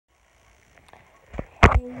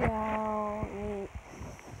Y'all, it's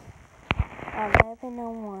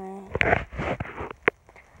 11:01.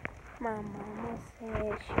 My mama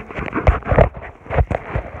said she wanted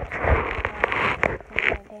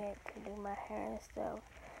my dad to do my hair and stuff.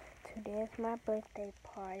 Today's my birthday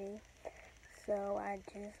party, so I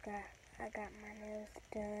got my nails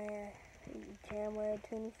done January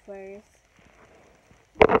 21st.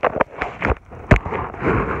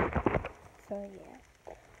 So yeah.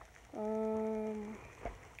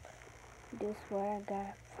 This what I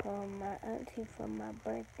got from my auntie for my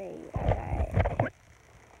birthday. I got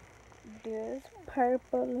this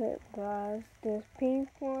purple lip gloss, this pink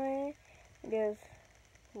one, this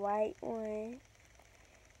white one,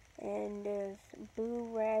 and this blue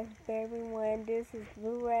raspberry one. This is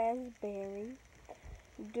blue raspberry.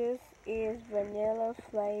 This is vanilla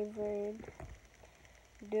flavored.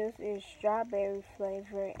 This is strawberry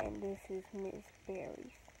flavored, and this is mixed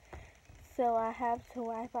berries. So I have to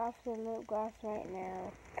wipe off the lip gloss right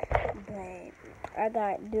now. But I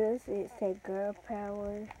got this. It said girl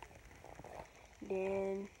power.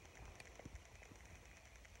 Then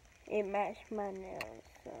it matched my nails.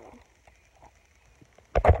 So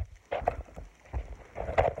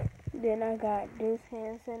then I got this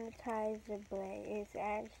hand sanitizer, but it's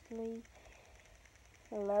actually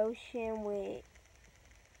lotion with,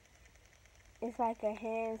 it's like a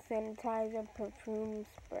hand sanitizer perfume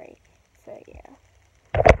spray. So yeah.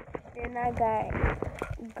 Then I got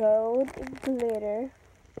gold glitter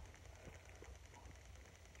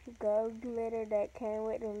that came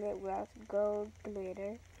with the lip gloss. Gold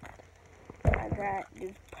glitter. I got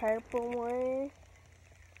this purple one,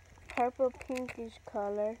 purple pinkish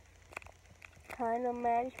color, kind of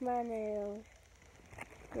matched my nails.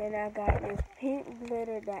 Then I got this pink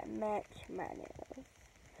glitter that matched my nails.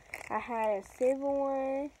 I had a silver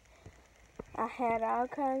one. I had all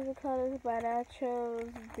kinds of colors, but I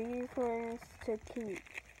chose these ones to keep.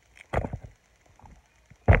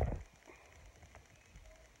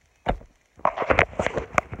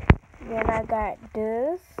 Then I got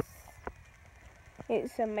this.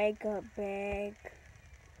 It's a makeup bag.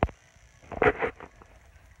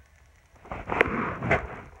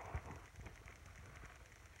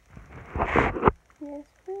 Yes,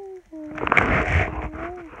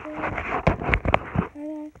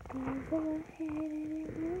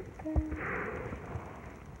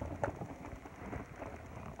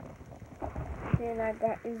 then I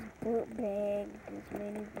got this book bag, this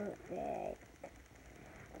mini book bag.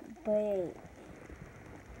 But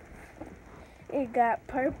it got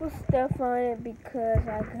purple stuff on it because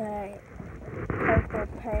I got purple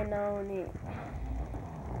paint on it.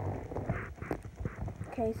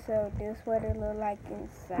 Okay, so this what it look like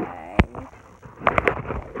inside.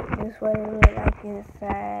 This what it look like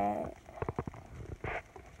inside.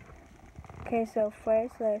 Okay, so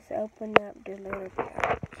first let's open up the little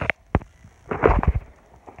pouch.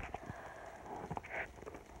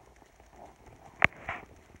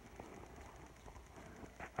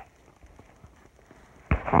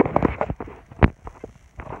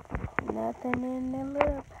 Nothing in the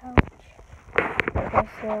little pouch.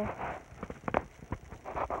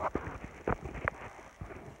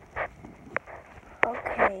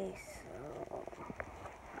 Okay, so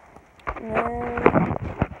now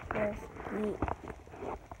let's get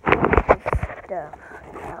the stuff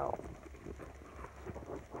out.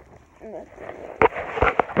 Nothing.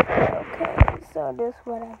 Okay, so this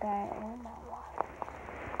what I got on my water.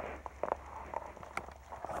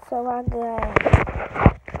 So I got,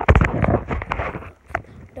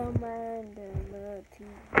 don't mind the little TV.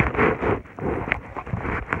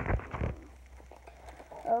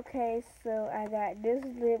 Okay, so I got this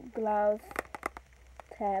lip gloss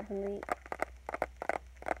tablet.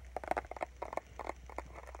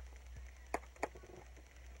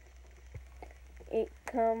 It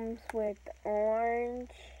comes with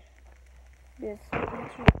orange, this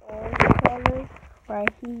orange color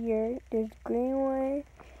right here, this green one,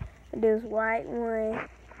 this white one,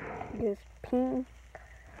 this pink,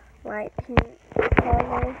 light pink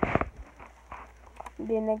color.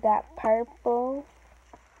 Then I got purple,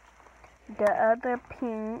 the other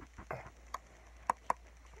pink,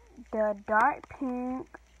 the dark pink,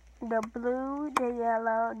 the blue, the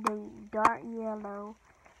yellow, the dark yellow,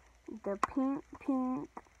 the pink,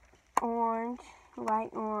 orange,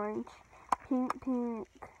 light orange, pink,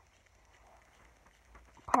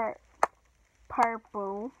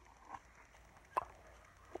 purple,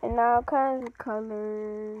 and all kinds of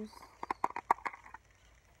colors.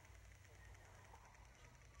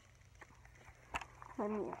 Let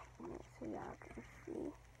me open it so y'all can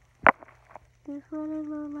see. This is what it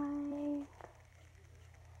look like.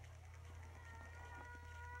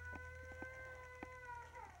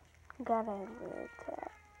 Got a little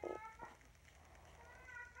tap.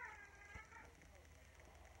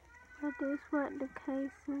 But this what the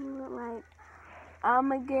casing look like.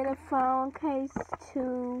 I'ma get a phone case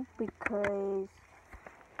too because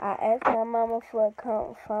I asked my mama for a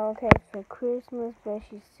phone case for Christmas, but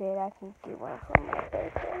she said I can get one for my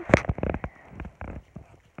birthday.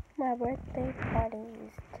 My birthday party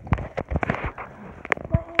is today.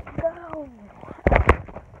 Let's go.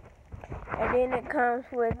 And then it comes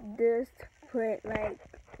with this to put like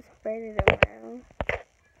spread it around.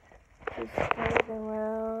 Just spread it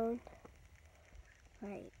around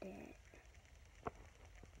like that.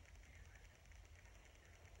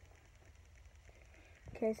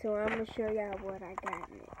 Okay, so I'm gonna show y'all what I got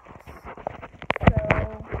next. So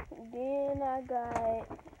then I got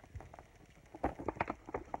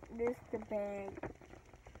this the bag.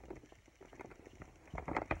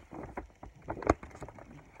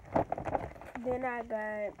 Then I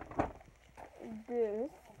got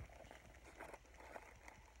this.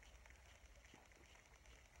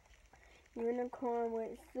 Unicorn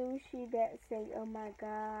with sushi that say, oh my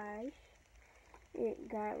gosh. It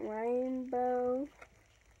got rainbow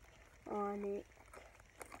on it,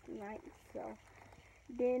 like so.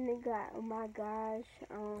 Then it got, oh my gosh,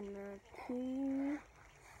 on the key,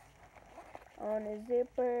 on the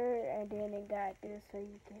zipper, and then it got this so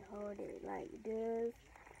you can hold it like this.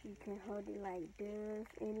 You can hold it like this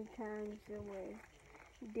anytime you wish.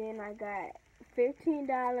 Then I got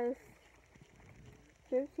 $15,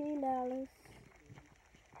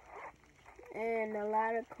 and a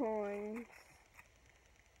lot of coins.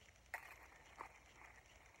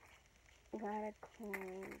 A lot of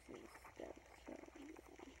coins and stuff. So,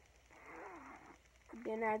 yeah.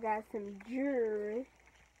 Then I got some jewelry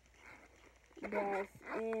that's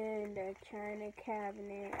in the china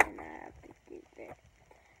cabinet, and I have to get that.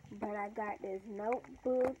 But I got this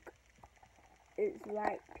notebook. It's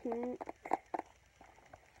light pink.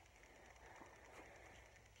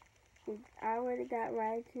 I already got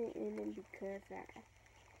writing in it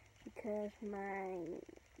because my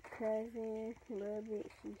cousin, little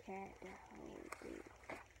bit, she had the whole thing.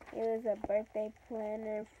 It was a birthday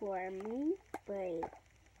planner for me, but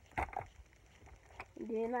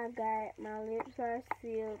then I got my lips are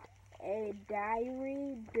sealed, a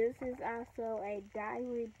diary. This is also a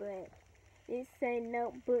diary, but it's a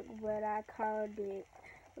notebook, but I call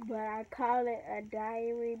it a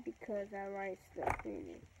diary because I write stuff in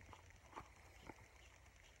it.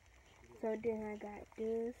 So then I got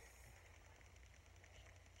this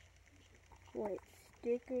with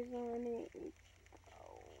stickers on it.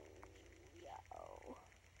 Oh, yo.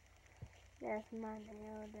 That's my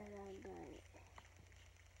nail that I got.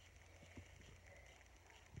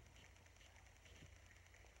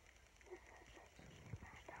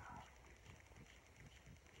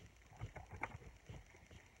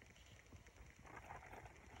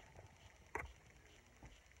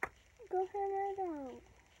 Go ahead right on.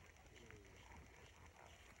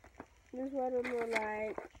 This is what it look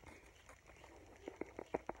like.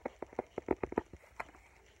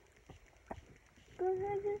 Go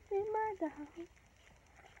ahead and see my dog.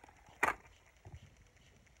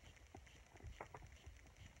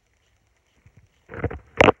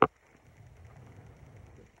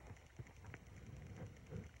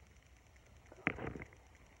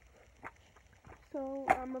 So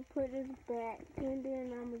I'm gonna put this back and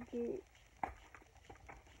then I'm gonna get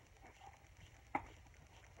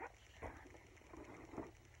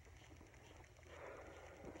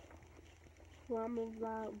I'm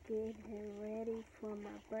about getting ready for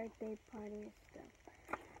my birthday party and stuff.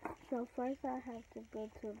 So first I have to go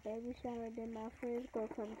to a baby shower, then my friends go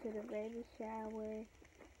come to the baby shower,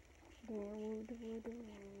 then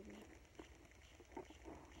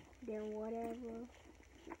then whatever.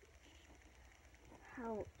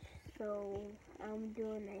 Ouch. So I'm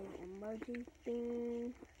doing an emoji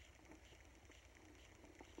thing.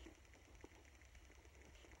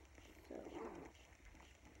 So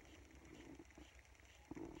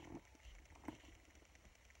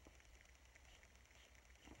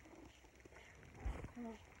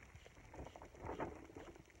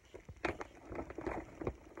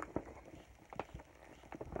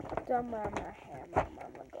don't mind my hair. My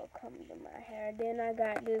mama go come to my hair. Then I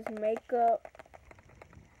got this makeup.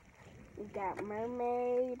 Got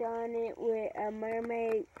mermaid on it with a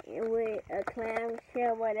mermaid with a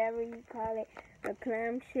clamshell, whatever you call it. A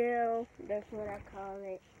clamshell. That's what I call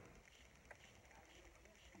it.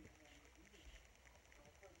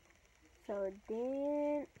 So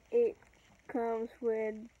then it comes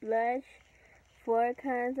with blush. 4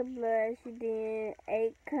 kinds of blush, then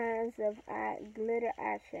 8 kinds of glitter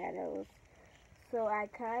eyeshadows. So I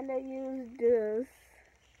kind of used this.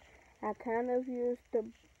 I kind of used the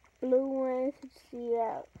blue ones to see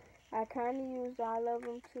out. I kind of used all of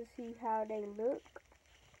them to see how they look.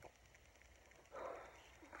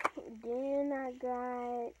 Then I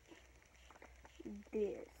got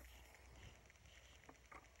this.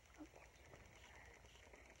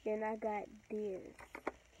 Then I got this.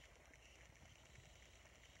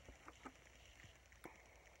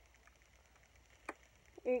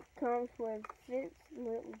 It comes with 6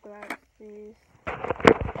 lip glosses.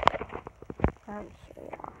 I'm sure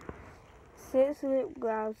y'all. 6 lip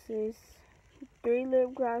glosses, 3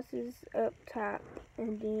 lip glosses up top,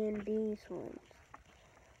 and then these ones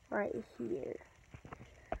right here.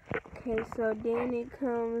 Okay, so then it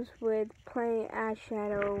comes with plain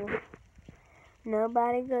eyeshadow.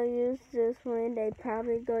 Nobody gonna use this one. They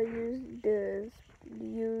probably gonna use this,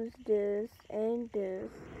 and this,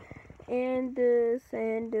 and this,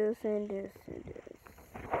 and this, and this, and this.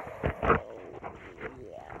 So,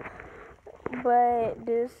 yeah. But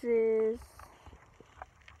this is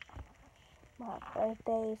my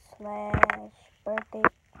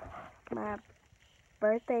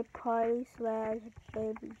birthday party /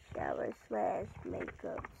 baby shower /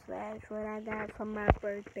 makeup / what I got for my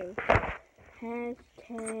birthday.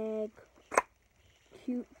 Hashtag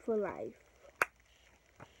cute for life.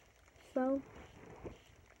 So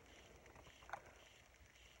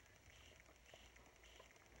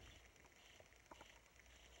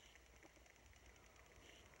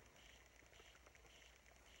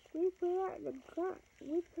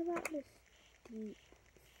we put out the steep.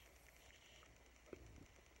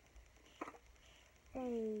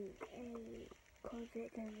 Hey, cause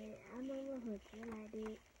it, I know what I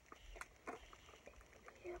did.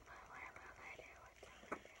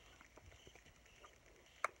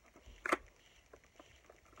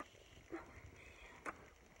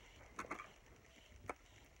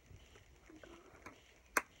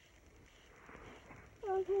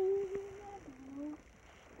 Okay.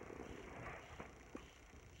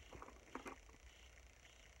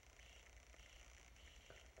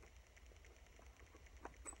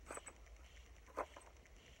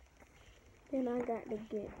 Then I got to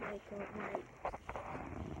get makeup wipes.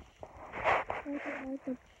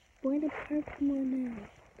 Where the purple one at?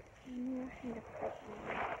 I know I had a purple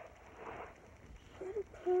one. Where the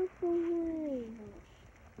purple one?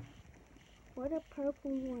 Where the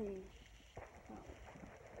purple one? Oh,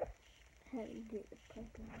 had to get the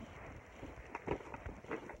purple one.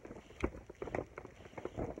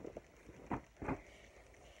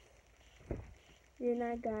 Then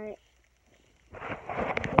I got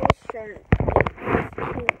this shirt. It's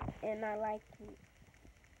cute and I like it.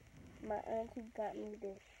 My auntie got me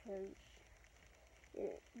this shirt.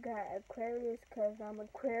 It got Aquarius cause I'm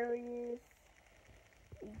Aquarius.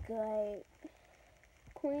 It got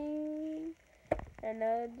Queen and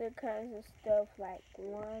other kinds of stuff like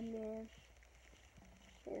woman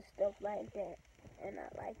and stuff like that. And I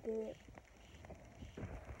like it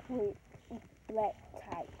with black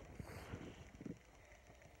tights.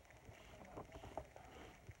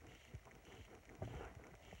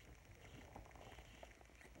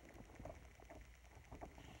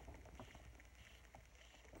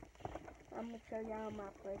 I'm gonna show y'all my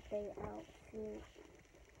birthday outfit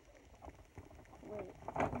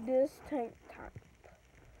with this tank top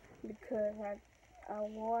because I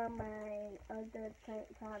wore my other tank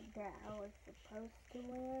top that I was supposed to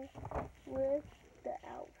wear with the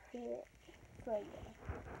outfit. So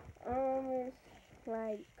yeah, it's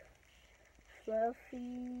like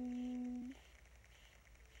fluffy.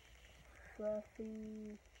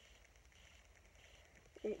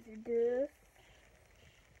 It's this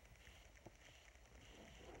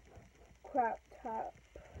crop top,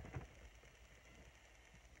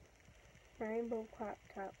 rainbow crop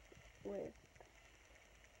top with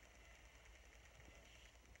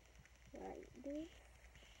like this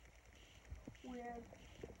with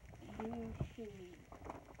these shoes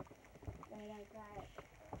that I got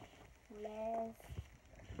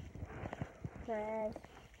last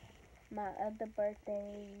my other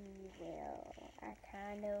birthday. Well, I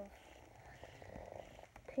kind of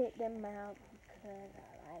picked them out because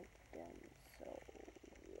I like them. So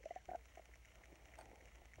yeah,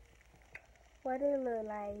 what it look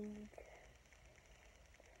like?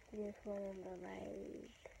 This what it look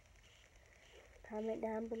like. Comment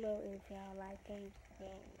down below if y'all like them. So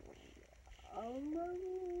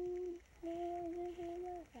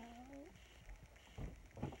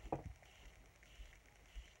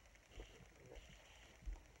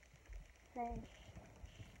hey,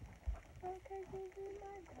 okay, this is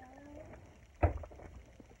my dog.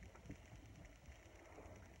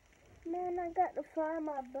 Man, I got to find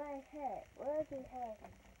my black hat. Where's the hat?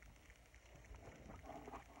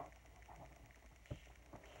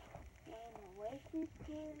 I'm gonna wait too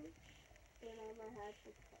quick, then I'm gonna have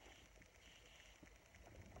to find.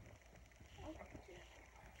 Okay.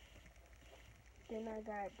 Then I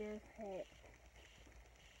got this hat.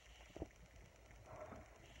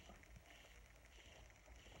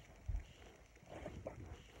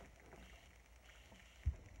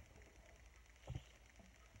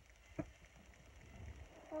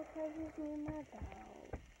 Okay, just me and my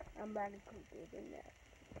dog. I'm about to go get in there.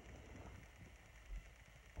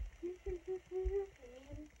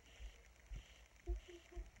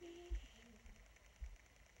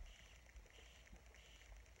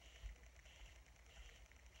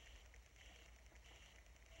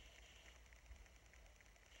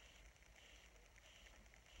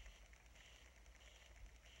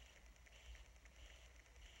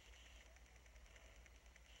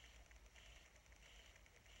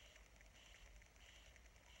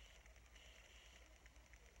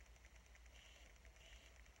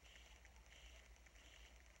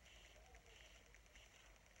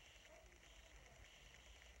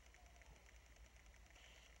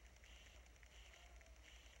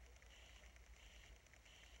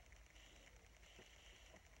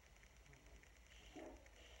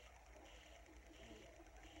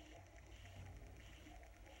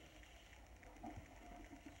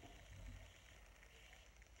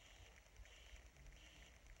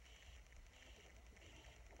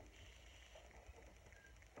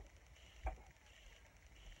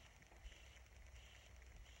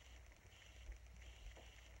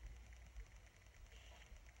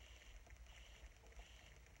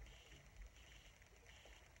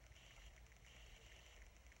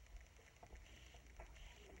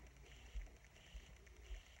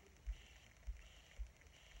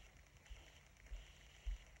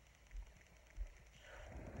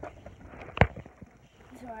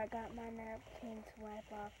 So I got my napkin to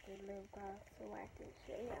wipe off the lip gloss so I can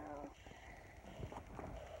show y'all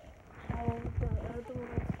how the other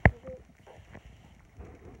ones do it.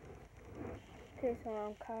 Okay, so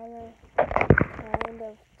I'm kind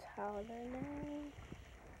of taller now.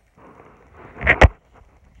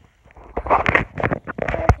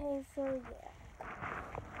 Okay, so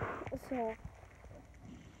yeah.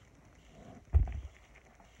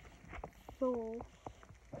 So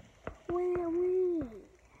wee.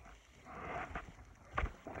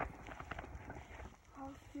 How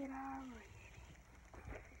should I read?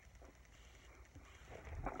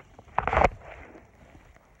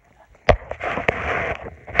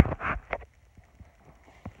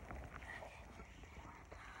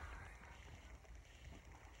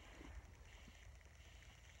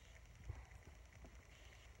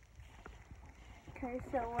 Okay,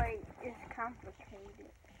 so wait, it's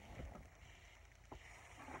complicated.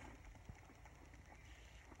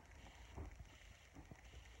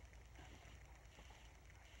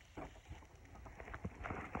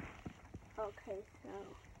 Okay, so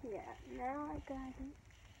yeah, now I got it.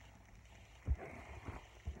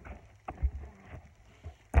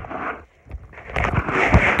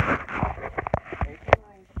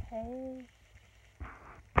 Hey.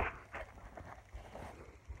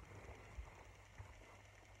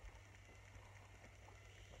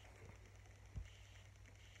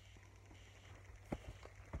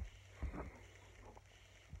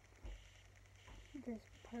 This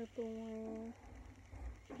purple one,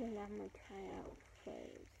 then I'm gonna try out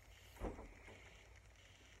first.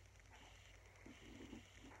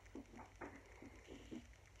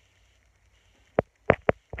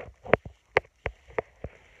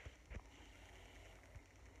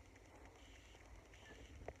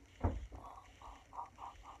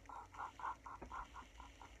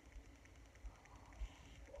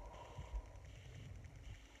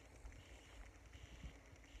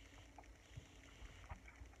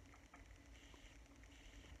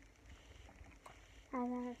 I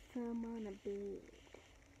got some on a bed.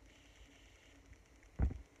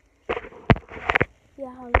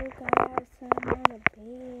 Y'all look, I got some on a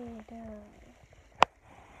bed.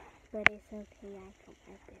 But it's okay, I can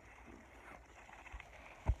wipe it.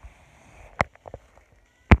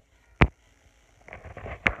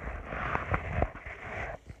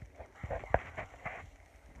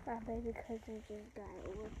 My baby cousin just got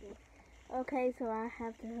open. Okay, so I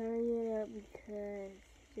have to hurry it up because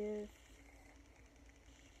just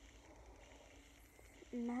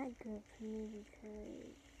not good for me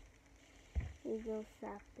because it goes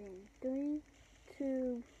stop in 3,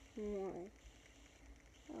 2, 1.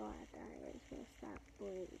 Oh, I thought it was gonna stop,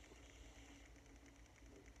 but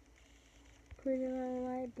put it on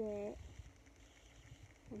like that,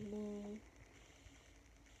 and then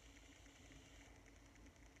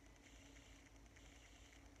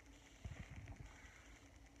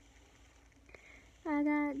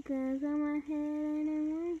got guns on my head and it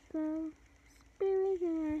won't go. Spirits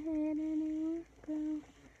in my head and it won't go.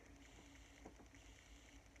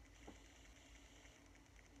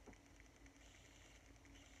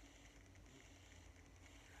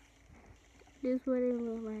 This what it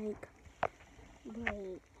look like.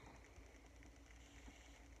 Wait.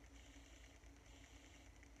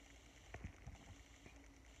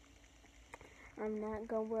 I'm not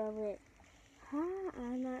gonna rub it.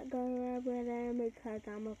 I'm not gonna rub it in because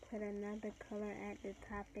I'm gonna put another color at the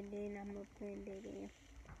top and then I'm gonna blend it in.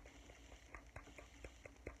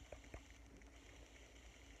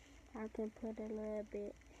 I can put a little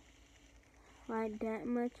bit, like that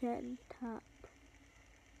much at the top.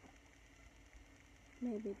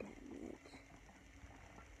 Maybe that much.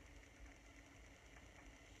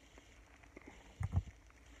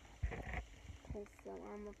 Okay, so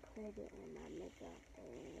I'm gonna put it in my makeup.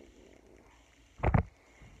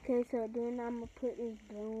 Okay, so then I'm gonna put this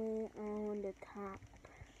blue on the top.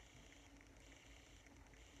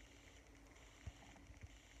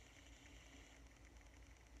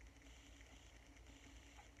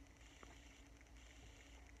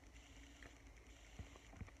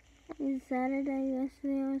 It's Saturday,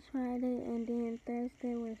 yesterday was Friday, and then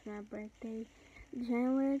Thursday was my birthday.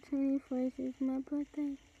 January 21st is my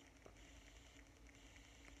birthday.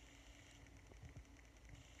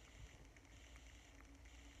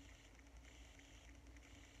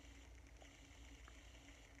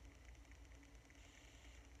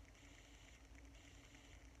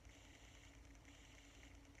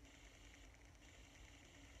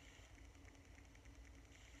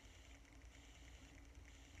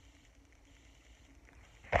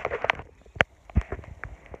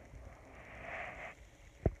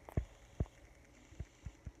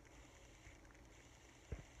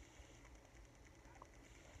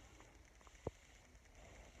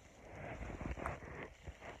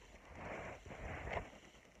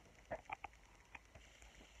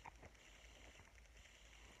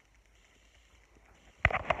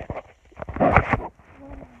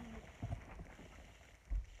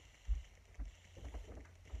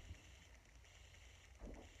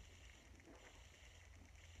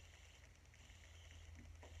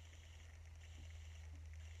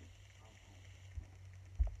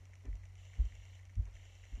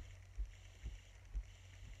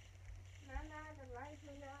 The lights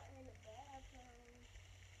went out in the bathroom.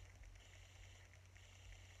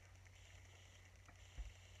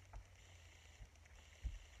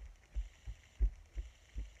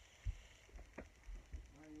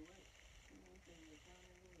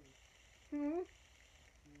 Hmm?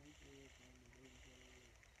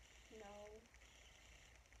 No.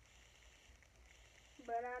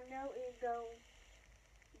 But I know it gon'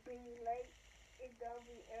 be late. It gon'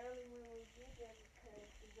 be early when we get there because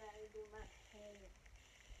we gotta do my hair.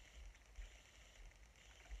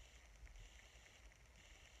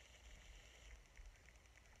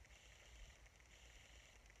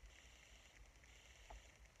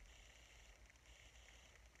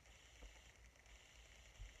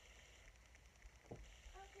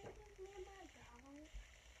 Okay, just me and my dog.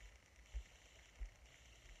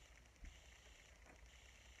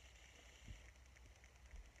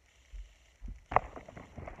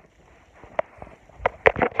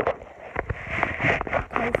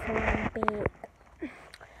 Okay, so I'm big.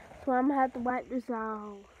 So I'm gonna have to wipe this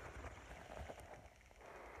off.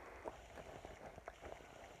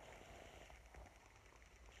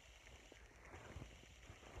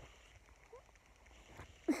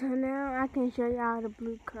 So now I can show y'all the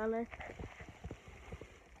blue color.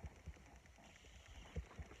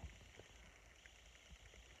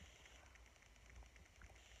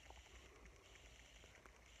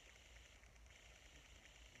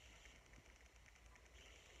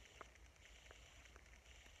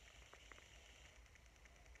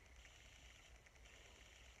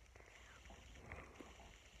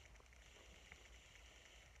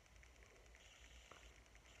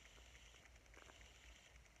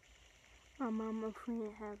 My mama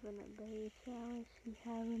friend having a baby shower. She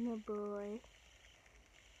having a boy.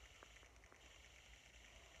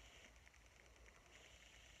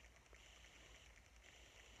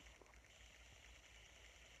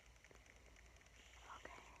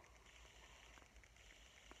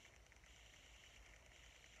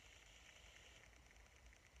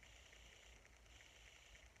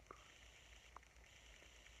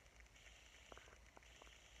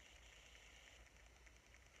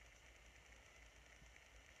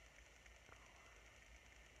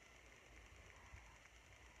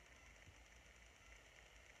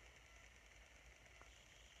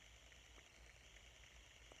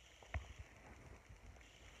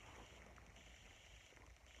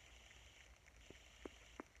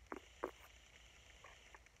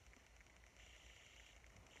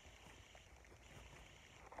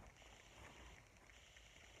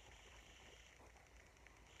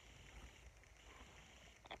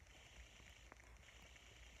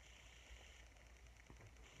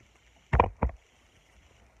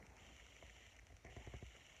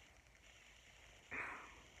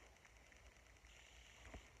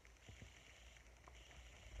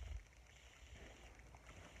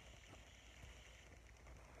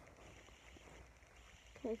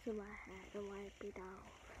 Okay, so I had to wipe it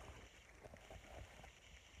off.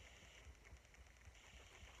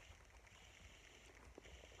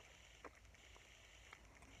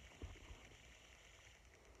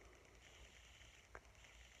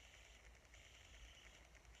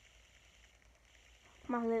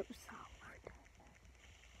 My lips soft.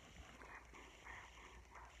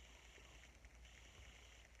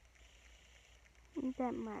 Look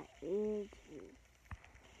at my edges.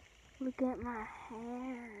 Look at my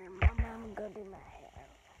hair. My mama go do my hair.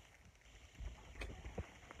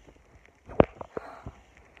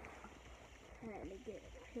 I had to get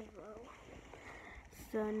a pillow.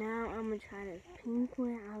 So now I'm gonna try this pink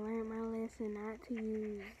one. I learned my lesson not to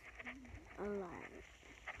use a lot.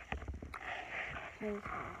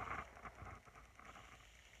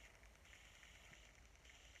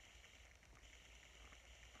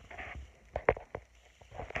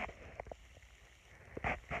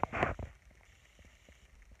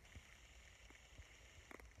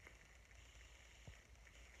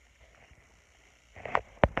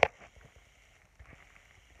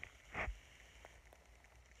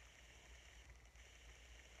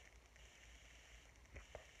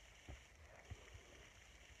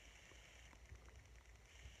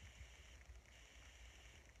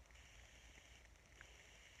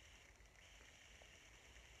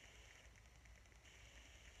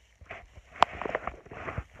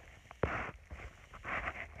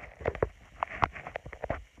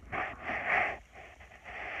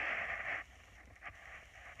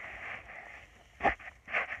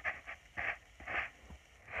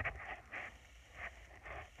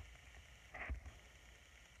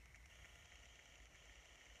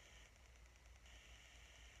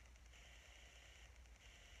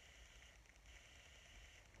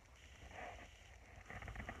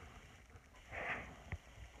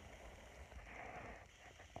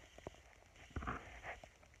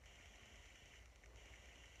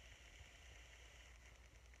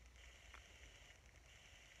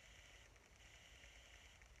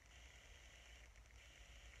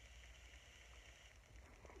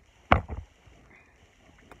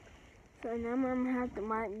 So now I'm gonna have to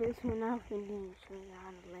wipe this one off and then show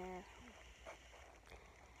y'all the last one.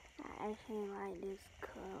 I actually like this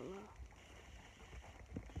color.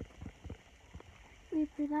 We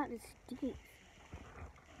put out the sticks.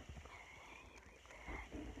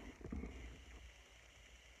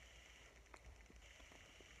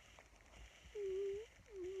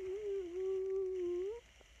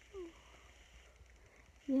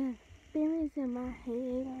 Yeah, berries in my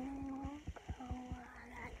head.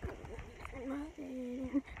 In my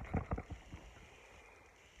head.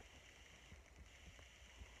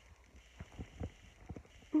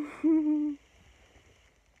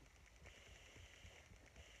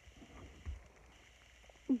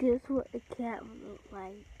 Guess what the cat would look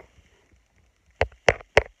like.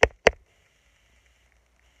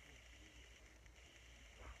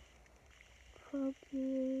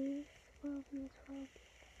 Focus, focus, focus.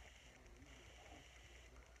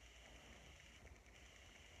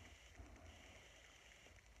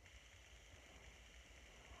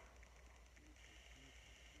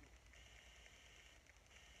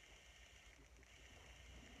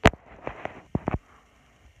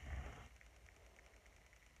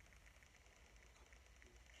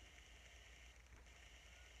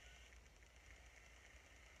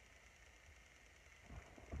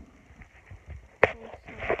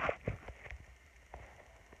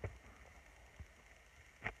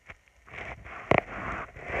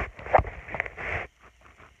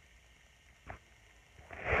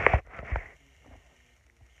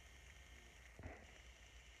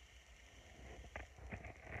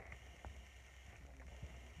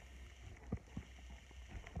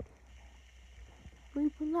 We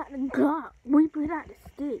put out the Glock. We put out the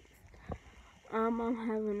sticks. I'm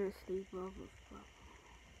having a sleepover.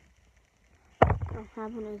 I'm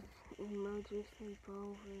having an emoji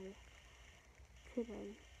sleepover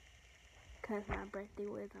today. Cause my birthday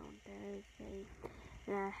was on Thursday.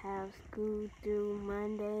 And I have school through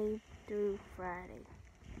Monday through Friday.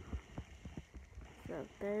 So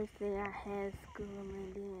Thursday I had school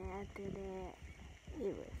and then after that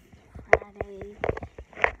it was Friday.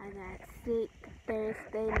 I got sick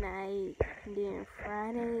Thursday night. And then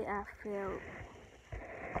Friday I felt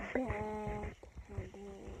bad. And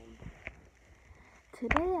then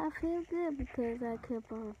today I feel good because I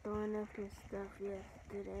kept on throwing up and stuff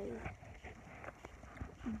yesterday.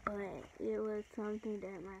 But it was something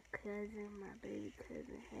that my baby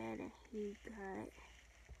cousin had and he got.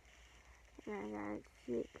 And I got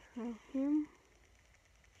sick from him.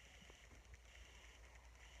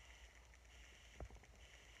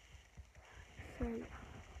 So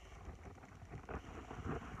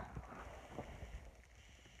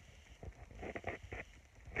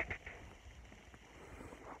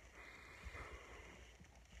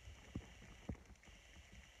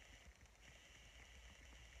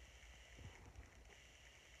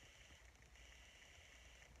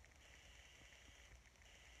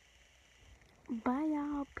Bye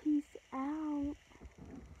y'all. Peace out.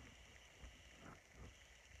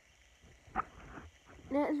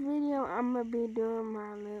 Next video, I'm gonna be doing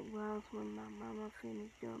my lip gloss when my mama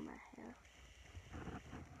finished doing my hair.